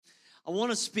I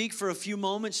want to speak for a few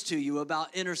moments to you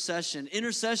about intercession.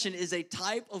 Intercession is a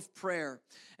type of prayer.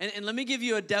 And let me give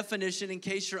you a definition in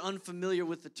case you're unfamiliar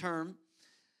with the term.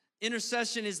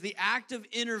 Intercession is the act of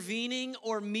intervening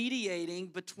or mediating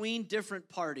between different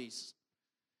parties,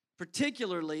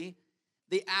 particularly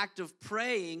the act of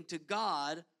praying to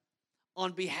God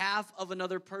on behalf of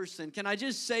another person. Can I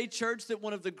just say, church, that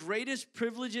one of the greatest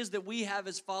privileges that we have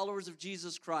as followers of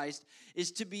Jesus Christ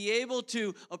is to be able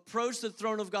to approach the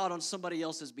throne of God on somebody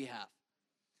else's behalf.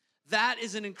 That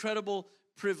is an incredible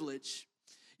privilege.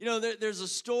 You know, there's a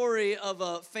story of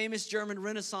a famous German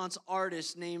Renaissance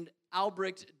artist named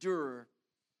Albrecht Dürer.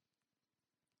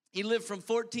 He lived from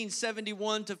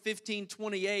 1471 to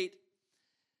 1528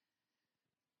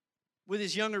 with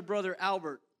his younger brother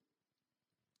Albert.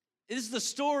 It is the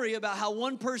story about how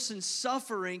one person's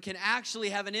suffering can actually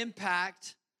have an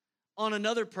impact on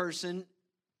another person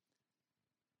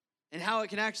and how it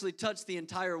can actually touch the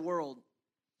entire world.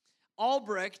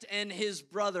 Albrecht and his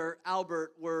brother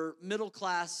Albert were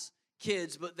middle-class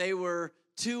kids, but they were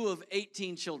 2 of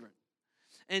 18 children.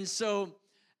 And so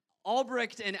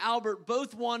Albrecht and Albert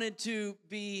both wanted to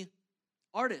be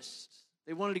artists.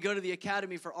 They wanted to go to the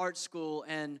Academy for Art School,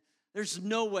 and there's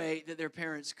no way that their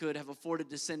parents could have afforded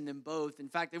to send them both. In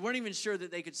fact, they weren't even sure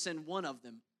that they could send one of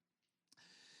them.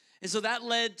 And so that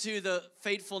led to the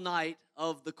fateful night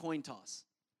of the coin toss.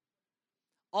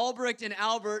 Albrecht and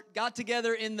Albert got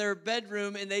together in their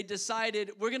bedroom and they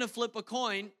decided, we're going to flip a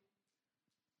coin,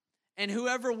 and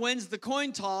whoever wins the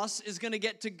coin toss is going to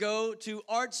get to go to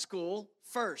art school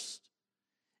first.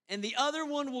 And the other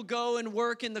one will go and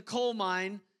work in the coal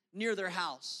mine near their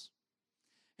house.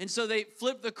 And so they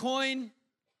flipped the coin,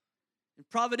 and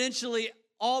providentially,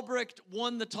 Albrecht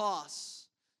won the toss.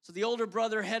 So the older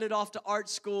brother headed off to art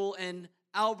school, and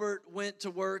Albert went to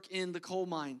work in the coal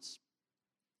mines.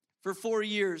 For 4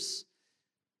 years,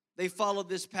 they followed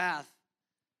this path.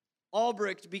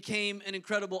 Albrecht became an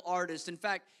incredible artist. In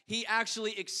fact, he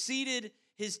actually exceeded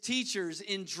his teachers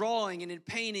in drawing and in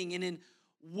painting and in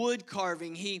wood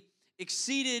carving. He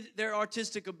exceeded their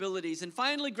artistic abilities. And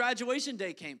finally, graduation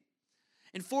day came.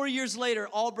 And 4 years later,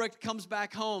 Albrecht comes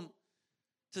back home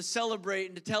to celebrate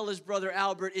and to tell his brother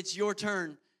Albert, it's your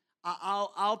turn.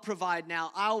 I'll provide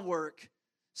now. I'll work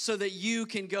so that you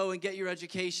can go and get your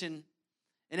education.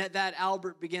 And at that,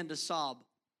 Albert began to sob.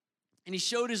 And he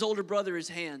showed his older brother his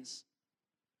hands.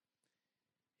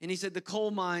 And he said, the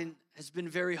coal mine has been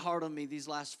very hard on me these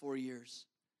last 4 years.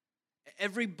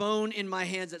 Every bone in my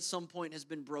hands at some point has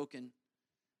been broken.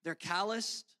 They're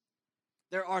calloused.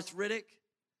 They're arthritic.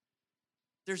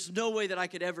 There's no way that I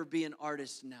could ever be an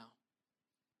artist now.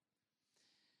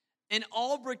 And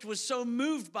Albrecht was so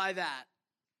moved by that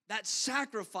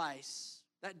sacrifice,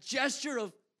 that gesture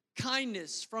of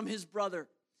kindness from his brother.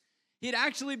 He had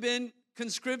actually been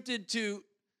conscripted to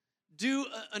do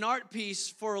an art piece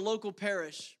for a local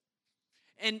parish.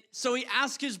 And so he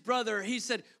asked his brother, he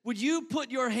said, would you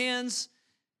put your hands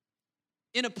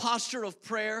in a posture of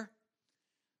prayer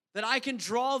that I can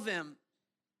draw them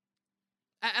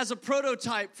as a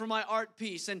prototype for my art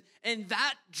piece? And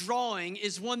that drawing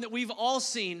is one that we've all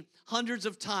seen hundreds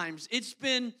of times. It's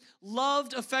been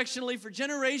loved affectionately for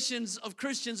generations of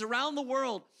Christians around the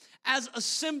world as a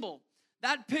symbol.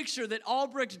 That picture that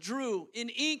Albrecht drew in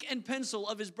ink and pencil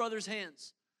of his brother's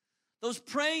hands. Those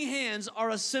praying hands are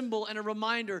a symbol and a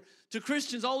reminder to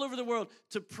Christians all over the world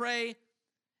to pray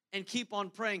and keep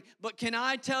on praying. But can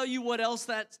I tell you what else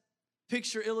that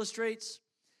picture illustrates?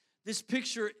 This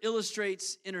picture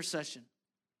illustrates intercession.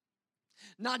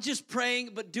 Not just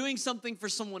praying, but doing something for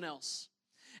someone else.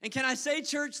 And can I say,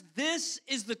 church, this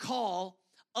is the call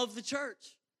of the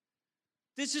church.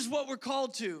 This is what we're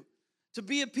called to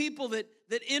be a people that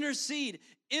intercede.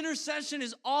 Intercession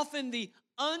is often the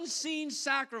unseen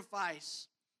sacrifice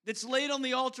that's laid on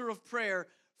the altar of prayer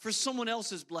for someone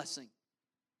else's blessing.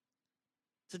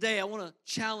 Today, I want to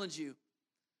challenge you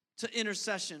to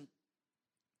intercession.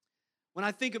 When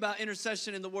I think about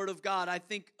intercession in the Word of God, I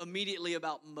think immediately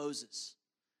about Moses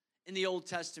in the Old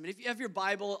Testament. If you have your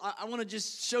Bible, I want to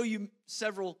just show you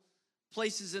several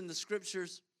places in the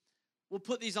Scriptures. We'll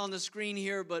put these on the screen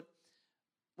here, but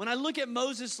when I look at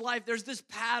Moses' life, there's this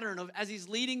pattern of as he's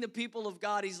leading the people of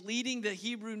God, he's leading the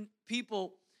Hebrew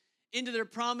people into their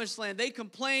promised land. They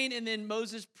complain, and then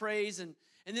Moses prays, and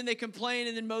then they complain,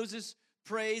 and then Moses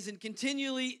prays, and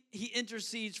continually he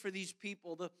intercedes for these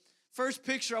people. The first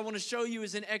picture I want to show you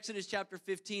is in Exodus chapter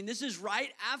 15. This is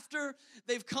right after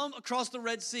they've come across the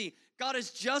Red Sea. God has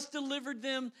just delivered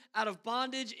them out of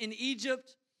bondage in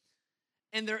Egypt,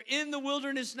 and they're in the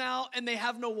wilderness now, and they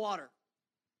have no water.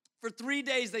 For 3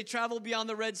 days, they travel beyond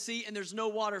the Red Sea, and there's no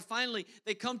water. Finally,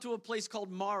 they come to a place called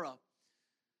Marah.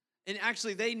 And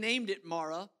actually, they named it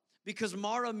Mara because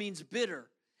Mara means bitter.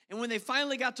 And when they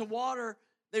finally got to water,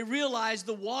 they realized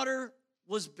the water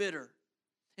was bitter.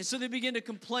 And so they began to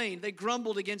complain. They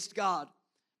grumbled against God.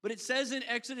 But it says in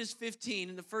Exodus 15,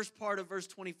 in the first part of verse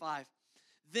 25,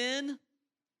 then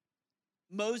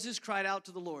Moses cried out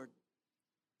to the Lord,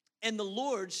 and the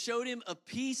Lord showed him a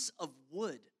piece of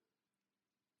wood.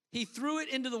 He threw it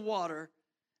into the water,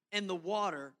 and the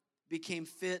water became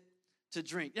fit to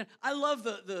drink. Yeah, I love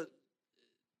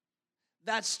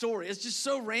that story. It's just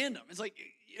so random. It's like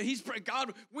he's praying,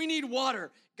 God, we need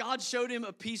water. God showed him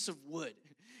a piece of wood.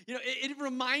 You know, it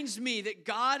reminds me that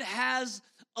God has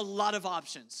a lot of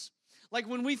options. Like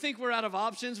when we think we're out of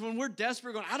options, when we're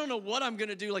desperate, going, I don't know what I'm going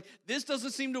to do. Like this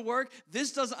doesn't seem to work.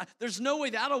 There's no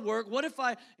way that'll work. What if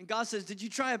and God says, did you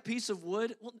try a piece of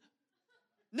wood? Well,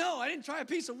 no, I didn't try a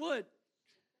piece of wood.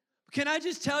 Can I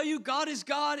just tell you, God is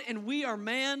God and we are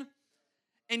man.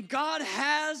 And God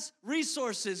has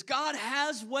resources. God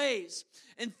has ways.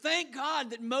 And thank God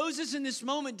that Moses in this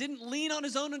moment didn't lean on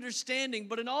his own understanding,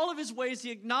 but in all of his ways,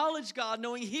 he acknowledged God,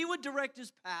 knowing he would direct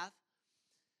his path.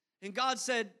 And God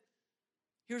said,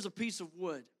 here's a piece of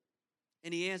wood.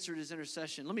 And he answered his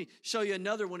intercession. Let me show you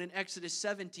another one in Exodus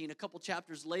 17, a couple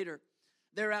chapters later.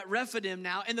 They're at Rephidim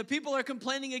now, and the people are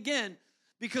complaining again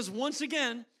because once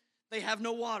again, they have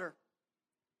no water.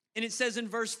 And it says in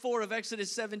verse 4 of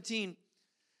Exodus 17,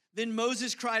 then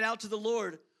Moses cried out to the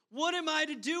Lord, what am I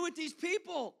to do with these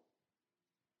people?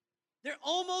 They're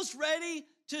almost ready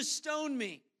to stone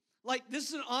me. Like, this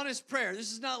is an honest prayer.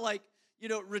 This is not like,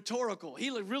 rhetorical. He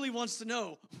really wants to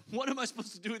know, what am I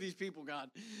supposed to do with these people, God?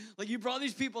 Like, you brought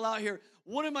these people out here.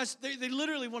 They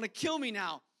literally want to kill me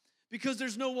now because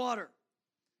there's no water.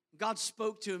 God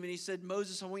spoke to him and he said,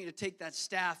 Moses, I want you to take that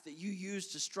staff that you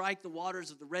used to strike the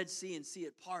waters of the Red Sea and see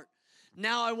it part.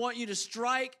 Now I want you to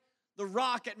strike the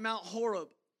rock at Mount Horeb,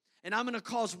 and I'm going to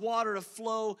cause water to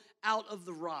flow out of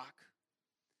the rock.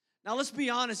 Now, let's be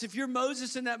honest. If you're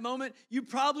Moses in that moment, you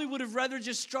probably would have rather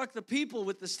just struck the people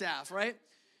with the staff, right?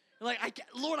 You're like,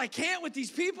 Lord, I can't with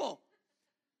these people.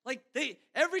 Like,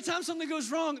 every time something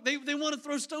goes wrong, they want to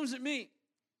throw stones at me.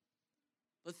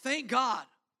 But thank God,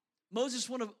 Moses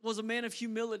was a man of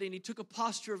humility, and he took a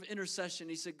posture of intercession.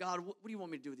 He said, God, what do you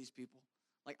want me to do with these people?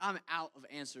 Like, I'm out of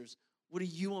answers. What do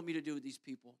you want me to do with these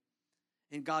people?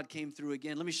 And God came through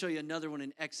again. Let me show you another one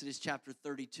in Exodus chapter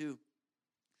 32.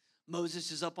 Moses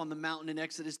is up on the mountain in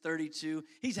Exodus 32.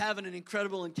 He's having an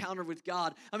incredible encounter with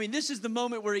God. I mean, this is the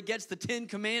moment where he gets the 10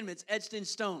 commandments etched in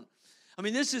stone. I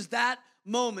mean, this is that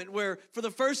moment where for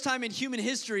the first time in human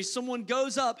history, someone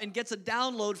goes up and gets a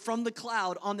download from the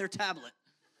cloud on their tablet.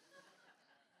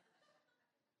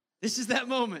 This is that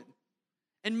moment.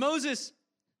 And Moses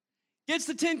gets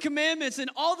the 10 commandments, and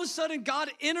all of a sudden God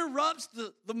interrupts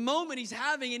the moment he's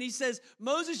having, and he says,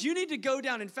 Moses, you need to go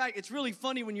down. In fact, it's really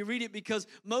funny when you read it because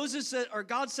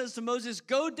God says to Moses,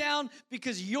 go down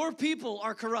because your people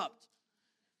are corrupt.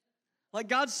 Like,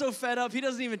 God's so fed up, he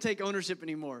doesn't even take ownership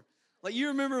anymore. Like, you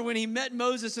remember when he met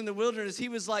Moses in the wilderness, he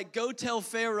was like, go tell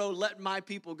Pharaoh, let my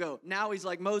people go. Now he's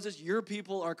like, Moses, your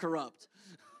people are corrupt.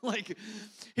 Like,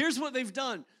 here's what they've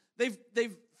done.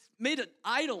 They've made an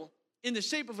idol in the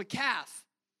shape of a calf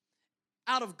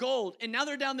out of gold. And now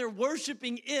they're down there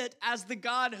worshiping it as the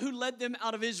God who led them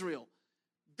out of Israel.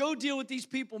 Go deal with these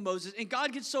people, Moses. And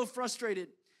God gets so frustrated.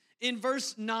 In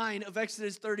verse 9 of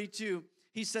Exodus 32,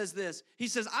 he says this. He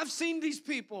says, I've seen these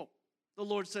people, the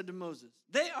Lord said to Moses.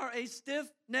 They are a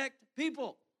stiff-necked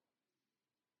people.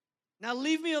 Now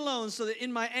leave me alone so that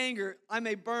in my anger I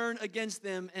may burn against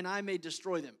them and I may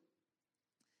destroy them.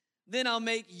 Then I'll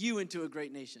make you into a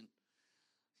great nation.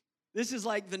 This is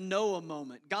like the Noah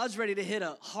moment. God's ready to hit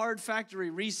a hard factory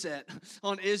reset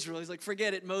on Israel. He's like,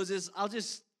 forget it, Moses. I'll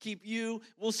just keep you.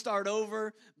 We'll start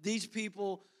over. These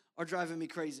people are driving me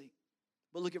crazy.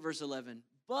 But look at verse 11.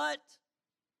 But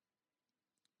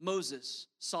Moses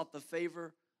sought the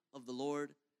favor of the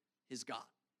Lord his God.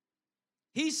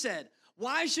 He said,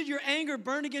 why should your anger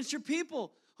burn against your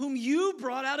people, whom you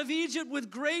brought out of Egypt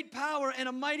with great power and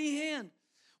a mighty hand?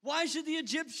 Why should the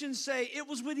Egyptians say it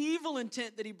was with evil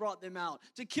intent that he brought them out,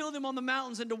 to kill them on the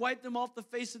mountains and to wipe them off the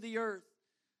face of the earth?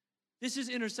 This is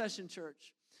intercession,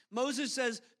 church. Moses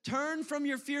says, turn from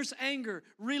your fierce anger,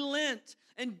 relent,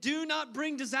 and do not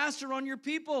bring disaster on your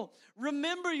people.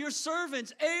 Remember your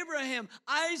servants, Abraham,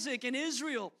 Isaac, and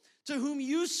Israel, to whom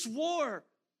you swore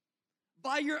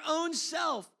by your own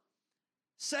self,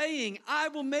 saying, I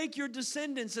will make your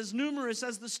descendants as numerous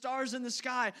as the stars in the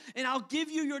sky, and I'll give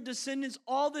you your descendants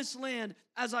all this land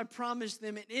as I promised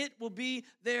them, and it will be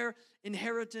their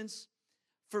inheritance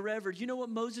forever. Do you know what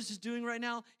Moses is doing right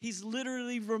now? He's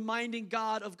literally reminding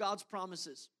God of God's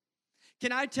promises.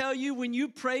 Can I tell you, when you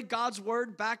pray God's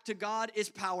word back to God, it's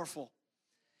powerful.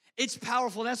 It's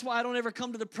powerful. That's why I don't ever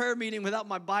come to the prayer meeting without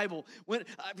my Bible,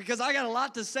 because I got a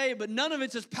lot to say, but none of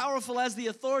it's as powerful as the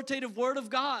authoritative word of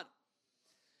God.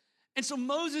 And so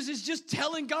Moses is just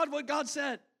telling God what God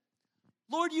said.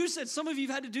 Lord, you said, some of you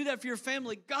have had to do that for your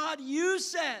family. God, you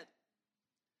said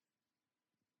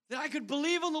that I could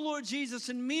believe on the Lord Jesus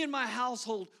and me and my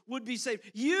household would be saved.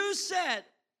 You said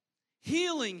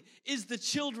healing is the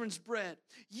children's bread.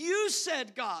 You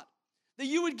said, God, that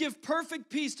you would give perfect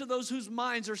peace to those whose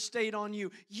minds are stayed on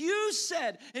you. You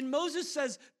said, and Moses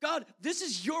says, God, this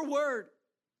is your word.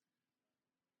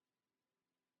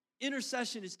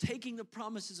 Intercession is taking the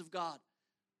promises of God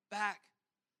back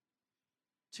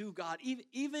to God,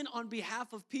 even on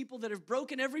behalf of people that have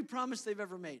broken every promise they've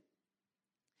ever made.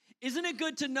 Isn't it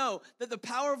good to know that the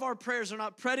power of our prayers are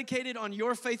not predicated on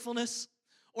your faithfulness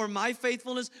or my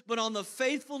faithfulness, but on the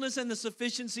faithfulness and the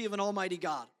sufficiency of an almighty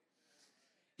God?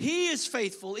 He is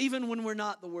faithful even when we're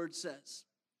not, the word says.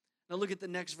 Now look at the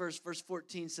next verse. Verse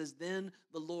 14 says, then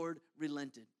the Lord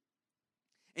relented,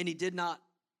 and he did not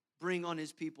bring on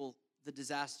his people the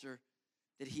disaster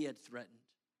that he had threatened.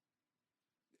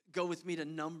 Go with me to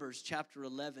Numbers chapter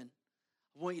 11.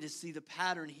 I want you to see the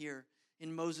pattern here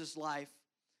in Moses' life.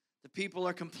 The people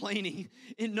are complaining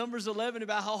in Numbers 11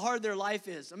 about how hard their life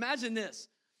is. Imagine this.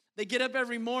 They get up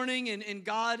every morning and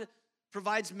God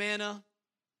provides manna.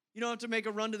 You don't have to make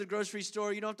a run to the grocery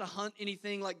store. You don't have to hunt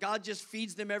anything. Like, God just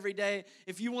feeds them every day.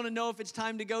 If you want to know if it's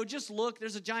time to go, just look.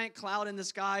 There's a giant cloud in the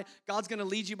sky. God's going to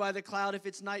lead you by the cloud if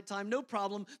it's nighttime. No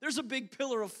problem. There's a big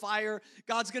pillar of fire.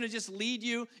 God's going to just lead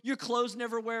you. Your clothes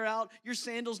never wear out. Your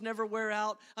sandals never wear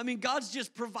out. I mean, God's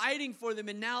just providing for them.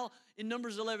 And now in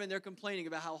Numbers 11, they're complaining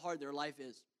about how hard their life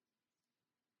is.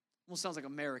 Almost sounds like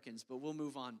Americans, but we'll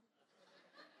move on.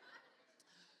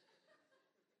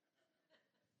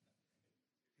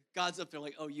 God's up there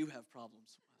like, oh, you have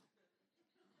problems.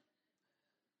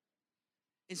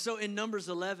 And so in Numbers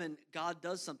 11, God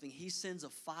does something. He sends a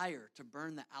fire to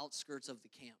burn the outskirts of the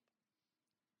camp.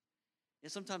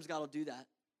 And sometimes God will do that.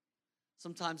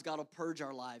 Sometimes God will purge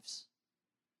our lives.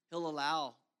 He'll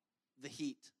allow the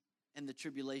heat and the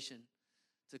tribulation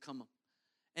to come up.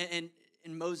 And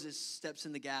Moses steps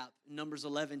in the gap. In Numbers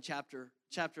 11, chapter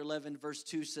 11, verse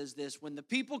 2 says this: when the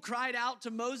people cried out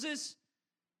to Moses,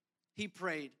 he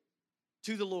prayed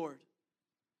to the Lord,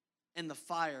 and the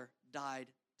fire died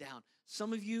down.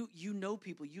 Some of you, you know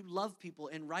people, you love people,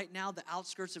 and right now the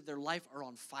outskirts of their life are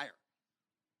on fire.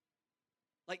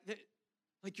 Like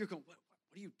you're going, what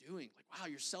are you doing? Like, wow,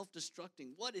 you're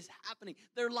self-destructing. What is happening?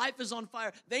 Their life is on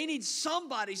fire. They need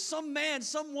somebody, some man,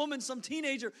 some woman, some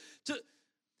teenager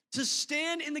to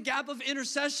stand in the gap of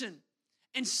intercession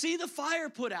and see the fire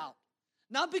put out.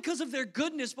 Not because of their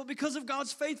goodness, but because of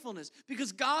God's faithfulness.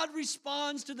 Because God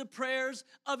responds to the prayers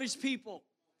of his people.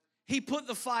 He put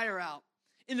the fire out.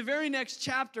 In the very next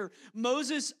chapter,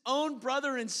 Moses' own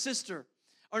brother and sister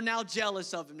are now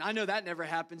jealous of him. I know that never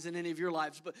happens in any of your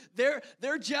lives, but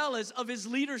they're jealous of his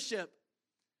leadership.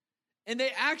 And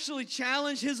they actually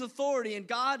challenge his authority, and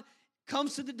God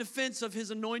comes to the defense of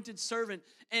his anointed servant,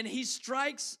 and he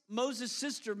strikes Moses'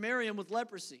 sister, Miriam, with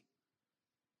leprosy.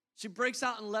 She breaks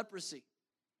out in leprosy.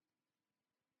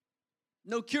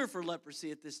 No cure for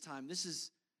leprosy at this time. This is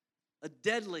a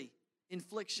deadly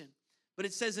infliction. But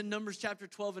it says in Numbers chapter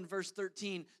 12 and verse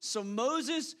 13, so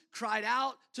Moses cried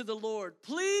out to the Lord,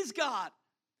 please God,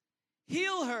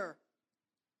 heal her.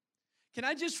 Can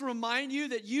I just remind you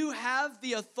that you have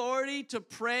the authority to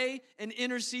pray and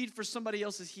intercede for somebody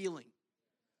else's healing?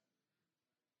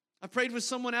 I prayed with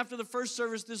someone after the first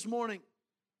service this morning.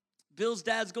 Bill's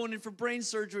dad's going in for brain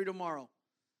surgery tomorrow.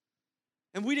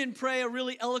 And we didn't pray a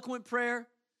really eloquent prayer.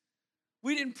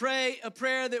 We didn't pray a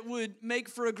prayer that would make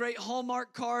for a great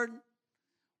Hallmark card.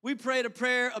 We prayed a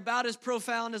prayer about as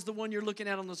profound as the one you're looking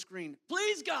at on the screen.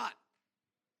 Please, God,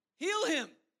 heal him.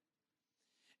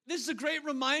 This is a great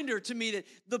reminder to me that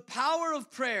the power of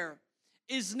prayer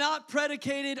is not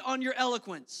predicated on your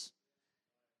eloquence.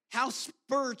 How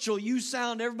spiritual you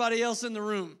sound to everybody else in the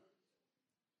room.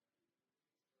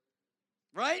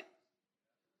 Right?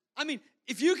 I mean,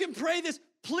 if you can pray this,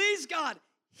 please, God,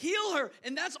 heal her.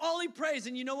 And that's all he prays.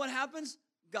 And you know what happens?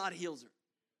 God heals her.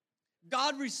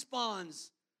 God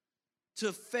responds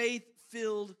to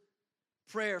faith-filled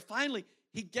prayer. Finally,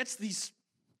 he gets these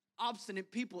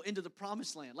obstinate people into the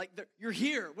promised land. Like, you're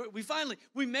here.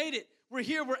 We made it. We're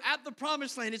here. We're at the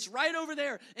promised land. It's right over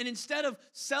there. And instead of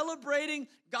celebrating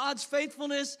God's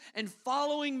faithfulness and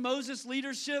following Moses'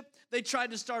 leadership, they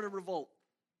tried to start a revolt.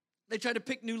 They tried to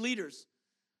pick new leaders.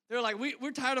 They're like,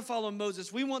 we're tired of following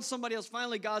Moses. We want somebody else.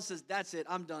 Finally, God says, that's it.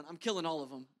 I'm done. I'm killing all of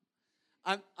them.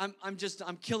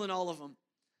 I'm killing all of them.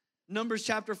 Numbers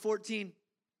chapter 14,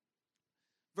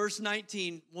 verse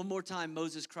 19. One more time,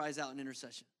 Moses cries out in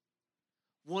intercession.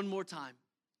 One more time,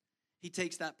 he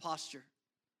takes that posture.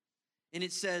 And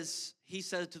it says, he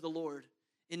said to the Lord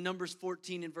in Numbers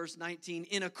 14 and verse 19,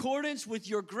 in accordance with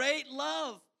your great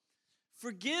love,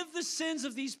 forgive the sins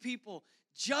of these people,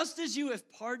 just as you have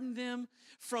pardoned them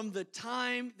from the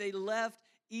time they left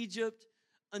Egypt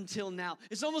until now.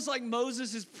 It's almost like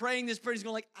Moses is praying this prayer. He's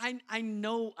going like, I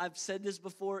know I've said this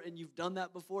before and you've done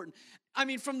that before. And I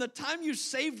mean, from the time you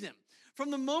saved them, from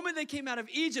the moment they came out of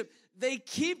Egypt, they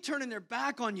keep turning their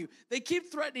back on you. They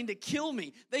keep threatening to kill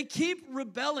me. They keep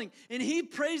rebelling. And he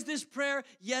prays this prayer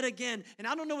yet again. And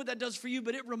I don't know what that does for you,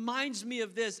 but it reminds me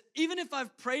of this. Even if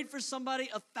I've prayed for somebody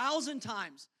 1,000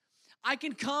 times, I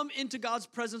can come into God's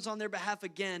presence on their behalf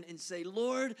again and say,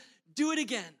 Lord, do it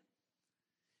again.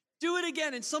 Do it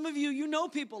again. And some of you, you know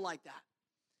people like that.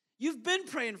 You've been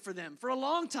praying for them for a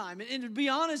long time. And to be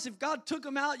honest, if God took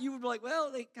them out, you would be like,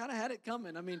 well, they kind of had it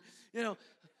coming.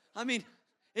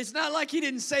 It's not like he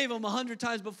didn't save them 100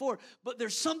 times before, but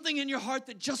there's something in your heart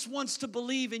that just wants to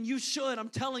believe, and you should. I'm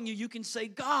telling you, you can say,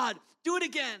 God, do it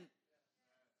again.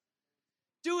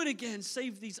 Do it again.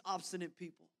 Save these obstinate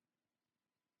people.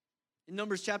 In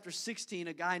Numbers chapter 16,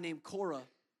 a guy named Korah,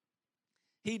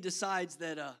 he decides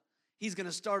that he's going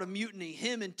to start a mutiny.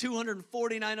 Him and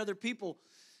 249 other people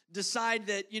decide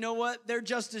that, you know what, they're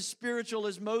just as spiritual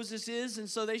as Moses is, and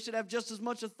so they should have just as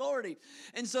much authority.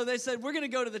 And so they said, we're going to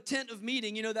go to the tent of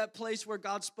meeting, you know, that place where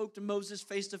God spoke to Moses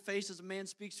face to face as a man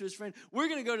speaks to his friend. We're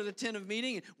going to go to the tent of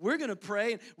meeting, and we're going to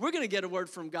pray, and we're going to get a word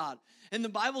from God. And the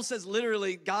Bible says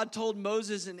literally, God told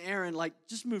Moses and Aaron, like,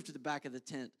 just move to the back of the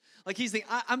tent. Like he's thinking,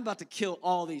 I'm about to kill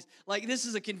all these. Like this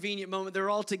is a convenient moment. They're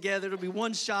all together. It'll be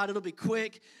one shot. It'll be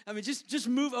quick. I mean, just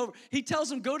move over. He tells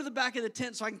them, go to the back of the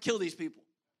tent so I can kill these people.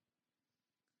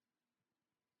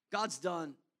 God's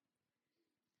done.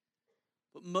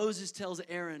 But Moses tells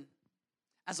Aaron,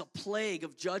 as a plague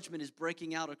of judgment is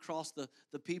breaking out across the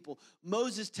people,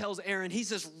 Moses tells Aaron, he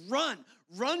says,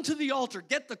 run to the altar,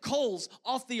 get the coals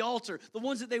off the altar, the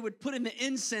ones that they would put in the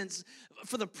incense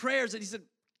for the prayers. And he said,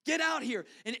 get out here.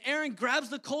 And Aaron grabs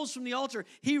the coals from the altar.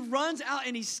 He runs out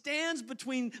and he stands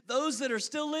between those that are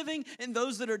still living and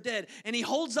those that are dead. And he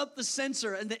holds up the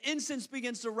censer and the incense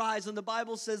begins to rise. And the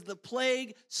Bible says the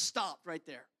plague stopped right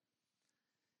there.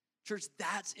 Church,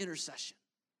 that's intercession.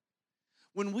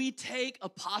 When we take a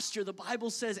posture, the Bible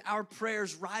says our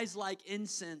prayers rise like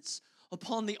incense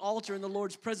upon the altar in the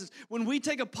Lord's presence. When we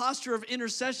take a posture of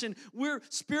intercession, we're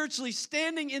spiritually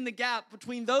standing in the gap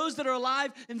between those that are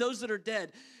alive and those that are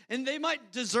dead. And they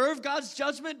might deserve God's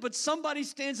judgment, but somebody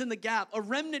stands in the gap. A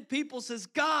remnant people says,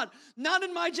 God, not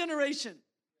in my generation.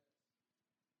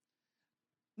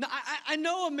 Now, I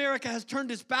know America has turned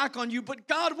its back on you, but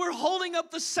God, we're holding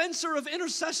up the censer of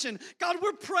intercession. God,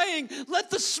 we're praying, let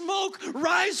the smoke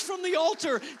rise from the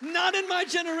altar. Not in my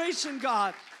generation,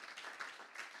 God.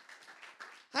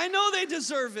 I know they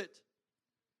deserve it.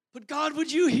 But God,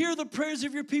 would you hear the prayers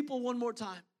of your people one more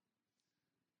time?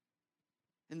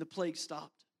 And the plague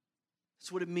stopped.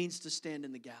 That's what it means to stand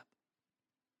in the gap.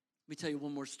 Let me tell you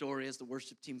one more story as the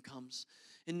worship team comes.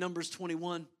 In Numbers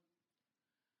 21,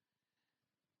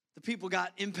 the people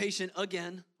got impatient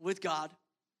again with God.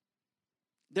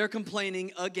 They're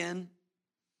complaining again.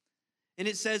 And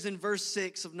it says in verse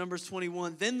 6 of Numbers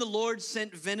 21, then the Lord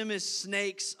sent venomous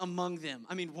snakes among them.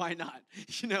 I mean, why not?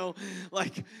 You know,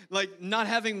 like not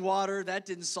having water, that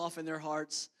didn't soften their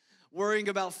hearts. Worrying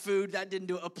about food, that didn't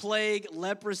do it. A plague,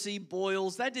 leprosy,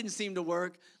 boils, that didn't seem to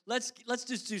work. Let's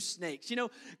just do snakes. You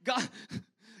know,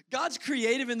 God's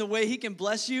creative in the way he can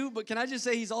bless you, but can I just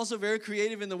say he's also very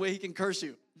creative in the way he can curse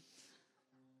you.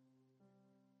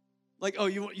 Like, oh,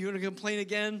 you want to complain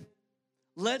again?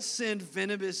 Let's send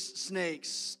venomous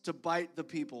snakes to bite the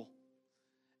people.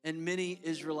 And many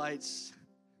Israelites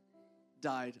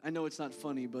died. I know it's not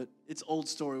funny, but it's old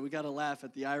story. We got to laugh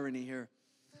at the irony here.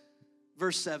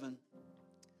 Verse 7.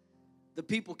 The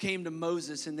people came to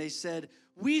Moses and they said,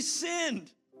 we sinned.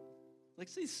 Like,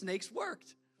 see, snakes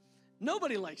worked.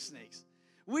 Nobody likes snakes.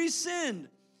 We sinned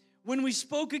when we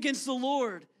spoke against the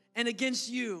Lord and against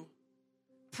you.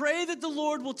 Pray that the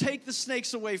Lord will take the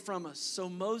snakes away from us. So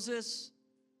Moses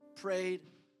prayed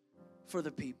for the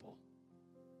people.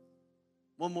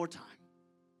 One more time.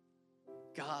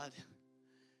 God,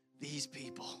 these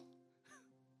people.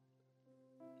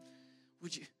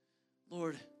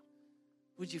 Lord,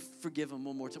 would you forgive them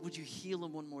one more time? Would you heal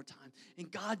them one more time? And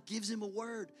God gives him a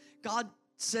word. God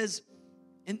says,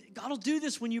 and God will do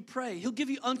this when you pray. He'll give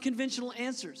you unconventional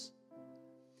answers.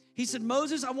 He said,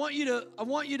 Moses, I want you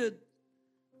to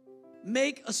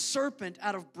make a serpent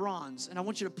out of bronze, and I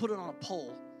want you to put it on a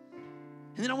pole.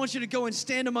 And then I want you to go and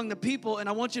stand among the people, and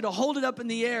I want you to hold it up in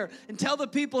the air and tell the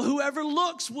people, whoever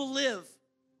looks will live.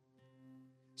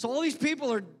 So all these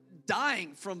people are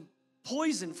dying from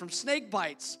poison, from snake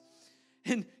bites.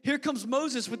 And here comes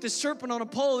Moses with this serpent on a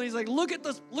pole. And he's like, look at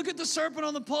the serpent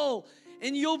on the pole,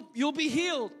 and you'll be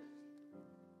healed.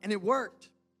 And it worked.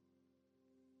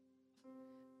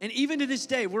 And even to this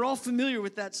day, we're all familiar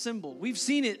with that symbol. We've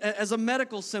seen it as a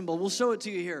medical symbol. We'll show it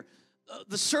to you here.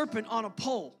 The serpent on a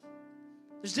pole.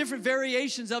 There's different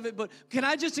variations of it, but can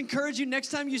I just encourage you, next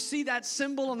time you see that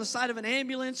symbol on the side of an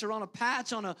ambulance or on a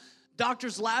patch on a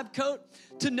doctor's lab coat,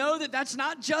 to know that that's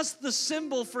not just the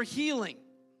symbol for healing,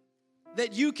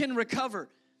 that you can recover.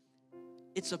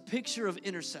 It's a picture of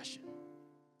intercession.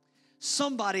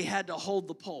 Somebody had to hold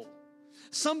the pole.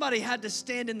 Somebody had to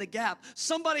stand in the gap.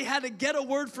 Somebody had to get a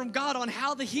word from God on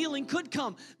how the healing could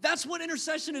come. That's what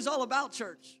intercession is all about,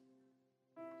 church.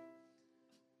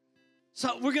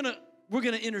 So we're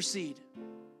gonna intercede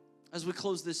as we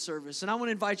close this service. And I want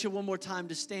to invite you one more time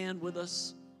to stand with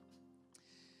us.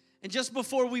 And just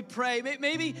before we pray,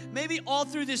 maybe all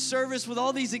through this service with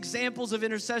all these examples of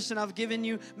intercession I've given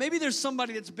you, maybe there's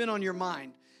somebody that's been on your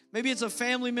mind. Maybe it's a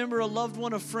family member, a loved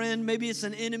one, a friend. Maybe it's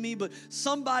an enemy, but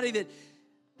somebody that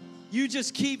you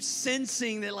just keep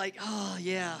sensing that like, oh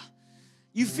yeah.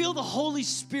 You feel the Holy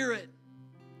Spirit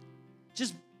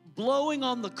just blowing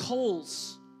on the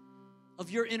coals of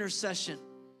your intercession,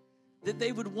 that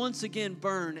they would once again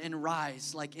burn and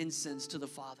rise like incense to the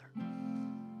Father.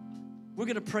 We're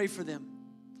going to pray for them.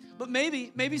 But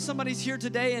maybe somebody's here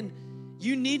today and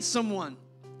you need someone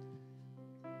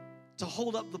to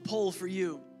hold up the pole for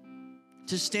you,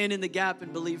 to stand in the gap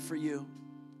and believe for you.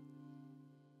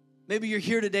 Maybe you're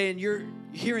here today and you're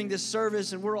hearing this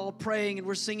service and we're all praying and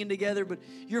we're singing together, but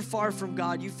you're far from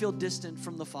God. You feel distant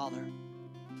from the Father.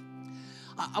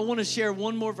 I want to share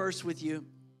one more verse with you,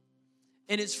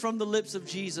 and it's from the lips of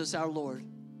Jesus, our Lord.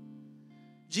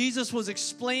 Jesus was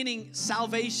explaining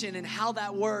salvation and how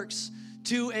that works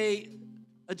to a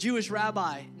Jewish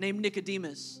rabbi named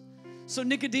Nicodemus. So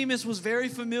Nicodemus was very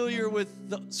familiar with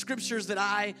the scriptures that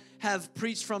I have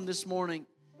preached from this morning.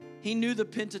 He knew the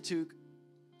Pentateuch.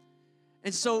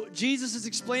 And so Jesus is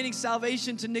explaining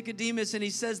salvation to Nicodemus, and he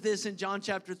says this in John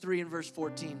chapter 3 and verse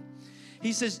 14.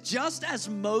 He says, just as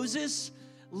Moses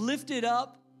lifted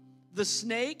up the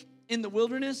snake in the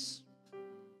wilderness,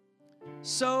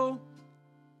 so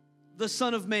the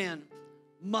Son of Man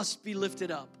must be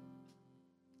lifted up,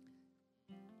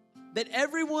 that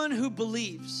everyone who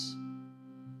believes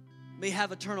may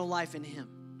have eternal life in him.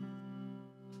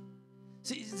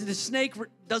 See, the snake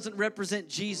doesn't represent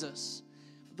Jesus.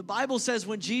 The Bible says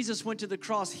when Jesus went to the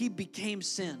cross, he became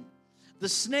sin. The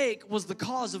snake was the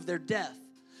cause of their death.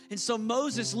 And so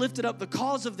Moses lifted up the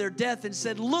cause of their death and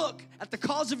said, look at the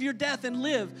cause of your death and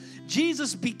live.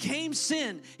 Jesus became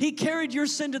sin. He carried your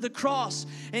sin to the cross.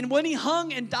 And when he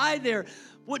hung and died there,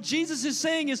 what Jesus is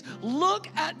saying is, look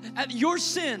at your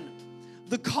sin.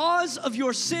 The cause of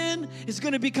your sin is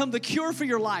going to become the cure for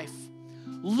your life.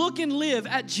 Look and live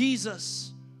at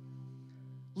Jesus.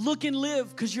 Look and live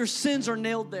because your sins are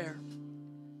nailed there.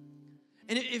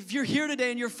 And if you're here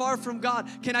today and you're far from God,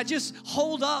 can I just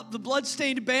hold up the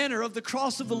bloodstained banner of the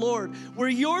cross of the Lord where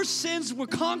your sins were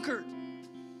conquered?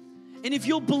 And if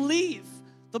you'll believe,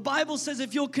 the Bible says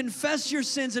if you'll confess your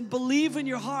sins and believe in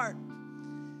your heart,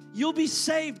 you'll be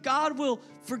saved. God will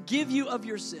forgive you of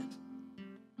your sin.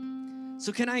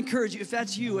 So can I encourage you, if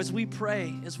that's you, as we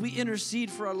pray, as we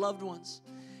intercede for our loved ones,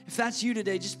 if that's you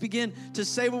today, just begin to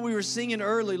say what we were singing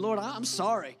early. Lord, I'm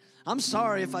sorry. I'm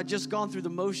sorry if I just gone through the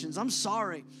motions. I'm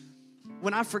sorry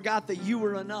when I forgot that you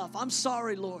were enough. I'm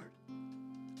sorry, Lord.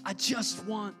 I just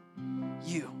want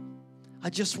you.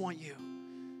 I just want you.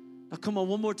 Now come on,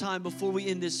 one more time before we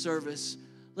end this service.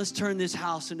 Let's turn this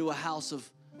house into a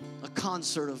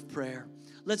concert of prayer.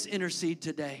 Let's intercede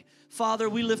today. Father,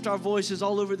 we lift our voices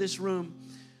all over this room.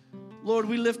 Lord,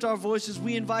 we lift our voices.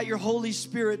 We invite your Holy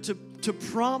Spirit to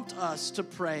prompt us to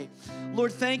pray.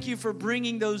 Lord, thank you for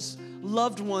bringing those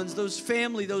loved ones, those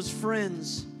family, those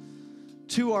friends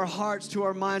to our hearts, to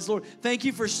our minds. Lord, thank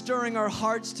you for stirring our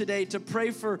hearts today to pray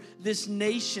for this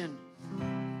nation.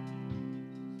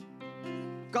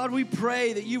 God, we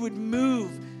pray that you would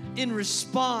move in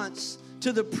response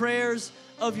to the prayers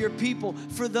of your people.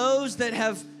 For those that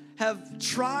have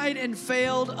tried and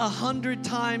failed 100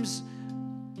 times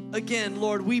again,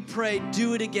 Lord, we pray,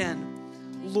 do it again.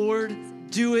 Lord,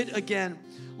 do it again.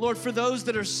 Lord, for those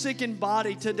that are sick in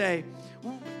body today,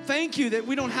 Thank you that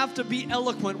we don't have to be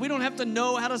eloquent. We don't have to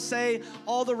know how to say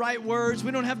all the right words.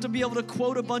 We don't have to be able to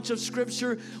quote a bunch of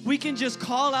scripture. We can just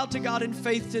call out to God in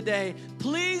faith today.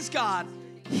 Please, God,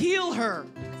 heal her.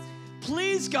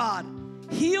 Please, God,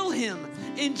 heal him.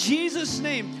 In Jesus'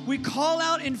 name, we call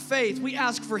out in faith. We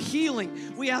ask for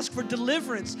healing. We ask for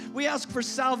deliverance. We ask for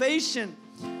salvation.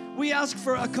 We ask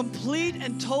for a complete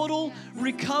and total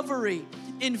recovery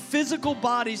in physical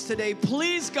bodies today.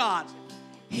 Please, God,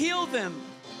 heal them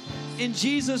in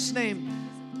Jesus'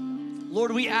 name.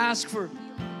 Lord, we ask for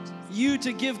you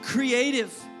to give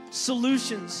creative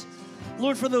solutions.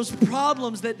 Lord, for those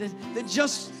problems that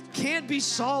just can't be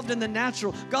solved in the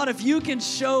natural. God, if you can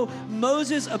show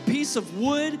Moses a piece of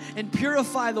wood and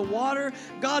purify the water,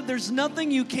 God, there's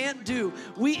nothing you can't do.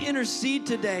 We intercede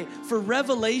today for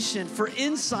revelation, for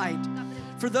insight,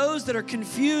 for those that are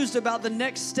confused about the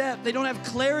next step. They don't have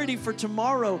clarity for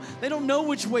tomorrow. They don't know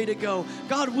which way to go.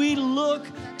 God, we look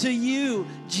to you,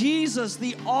 Jesus,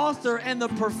 the author and the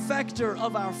perfecter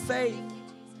of our faith.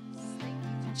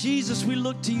 Jesus, we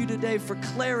look to you today for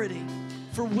clarity,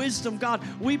 for wisdom. God,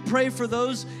 we pray for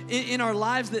those in our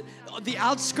lives that the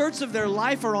outskirts of their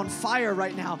life are on fire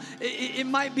right now. It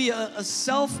might be a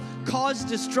self-caused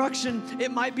destruction.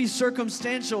 It might be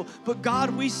circumstantial. But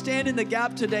God, we stand in the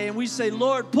gap today and we say,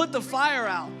 Lord, put the fire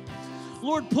out.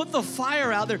 Lord, put the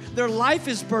fire out. Their life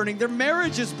is burning. Their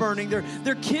marriage is burning.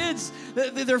 Their kids,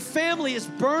 their family is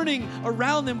burning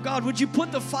around them. God, would you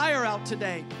put the fire out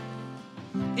today?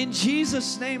 In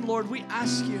Jesus' name, Lord, we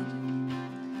ask you.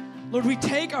 Lord, we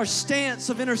take our stance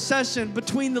of intercession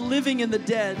between the living and the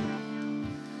dead,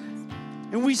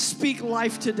 and we speak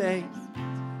life today.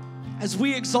 As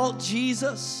we exalt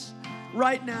Jesus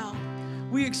right now,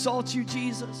 we exalt you,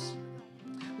 Jesus.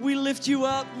 We lift you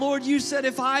up. Lord, you said,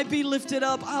 if I be lifted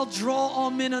up, I'll draw all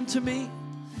men unto me.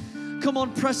 Come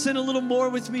on, press in a little more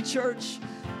with me, church.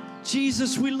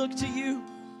 Jesus, we look to you.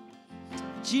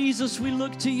 Jesus, we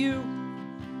look to you.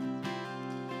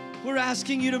 We're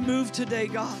asking you to move today,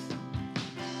 God.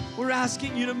 We're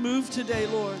asking you to move today,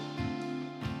 Lord.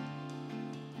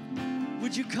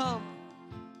 Would you come?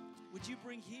 Would you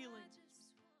bring healing?